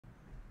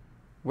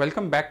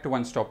Welcome back to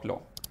One Stop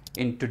Law.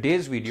 In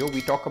today's video,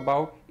 we talk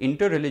about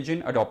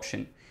inter-religion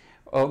adoption.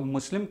 A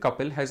Muslim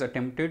couple has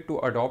attempted to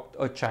adopt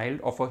a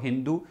child of a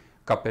Hindu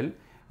couple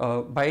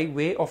by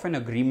way of an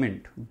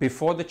agreement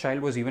before the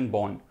child was even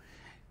born.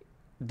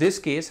 This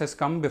case has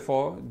come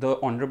before the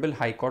Honorable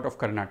High Court of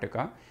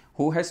Karnataka,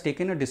 who has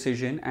taken a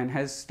decision and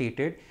has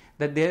stated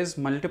that there's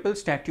multiple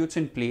statutes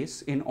in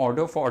place in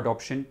order for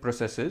adoption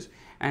processes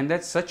and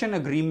that such an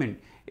agreement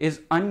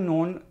is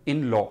unknown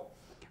in law.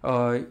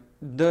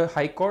 The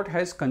High Court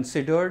has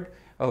considered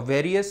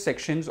various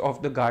sections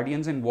of the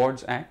Guardians and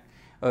Wards Act,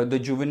 the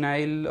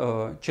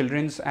Juvenile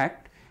Children's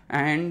Act,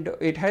 and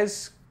it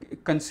has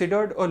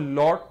considered a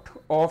lot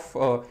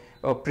of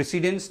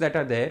precedents that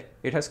are there.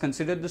 It has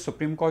considered the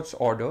Supreme Court's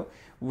order,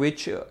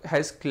 which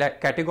has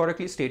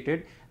categorically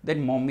stated that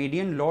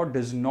Mohammedan law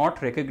does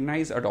not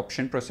recognize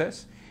adoption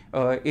process.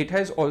 It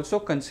has also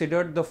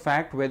considered the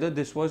fact whether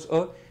this was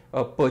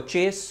a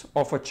purchase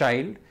of a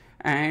child,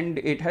 and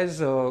it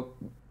has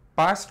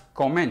passed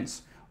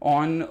comments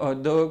on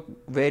the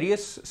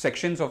various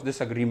sections of this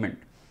agreement.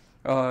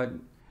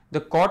 The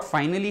court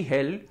finally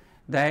held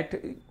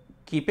that,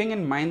 keeping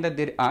in mind that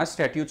there are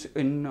statutes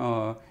in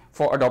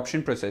for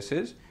adoption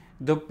processes,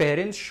 the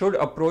parents should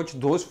approach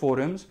those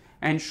forums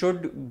and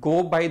should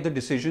go by the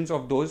decisions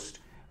of those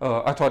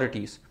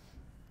authorities.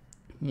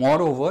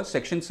 Moreover,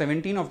 Section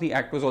 17 of the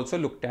Act was also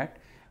looked at,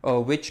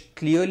 which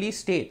clearly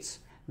states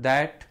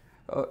that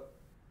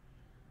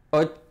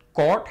a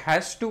court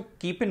has to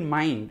keep in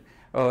mind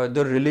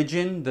the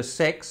religion, the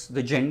sex,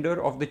 the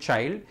gender of the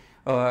child,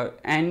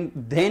 and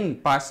then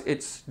pass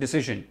its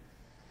decision.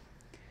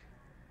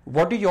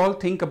 What do you all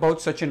think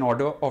about such an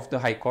order of the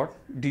High Court?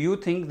 Do you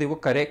think they were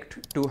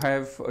correct to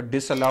have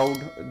disallowed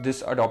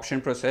this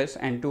adoption process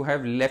and to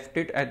have left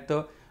it at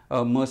the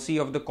mercy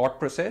of the court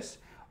process?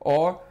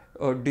 Or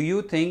do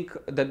you think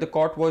that the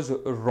court was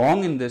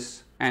wrong in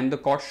this and the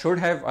court should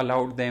have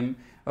allowed them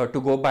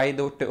to go by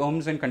the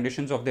terms and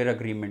conditions of their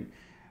agreement?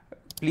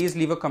 Please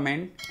leave a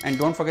comment and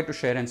don't forget to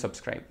share and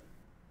subscribe.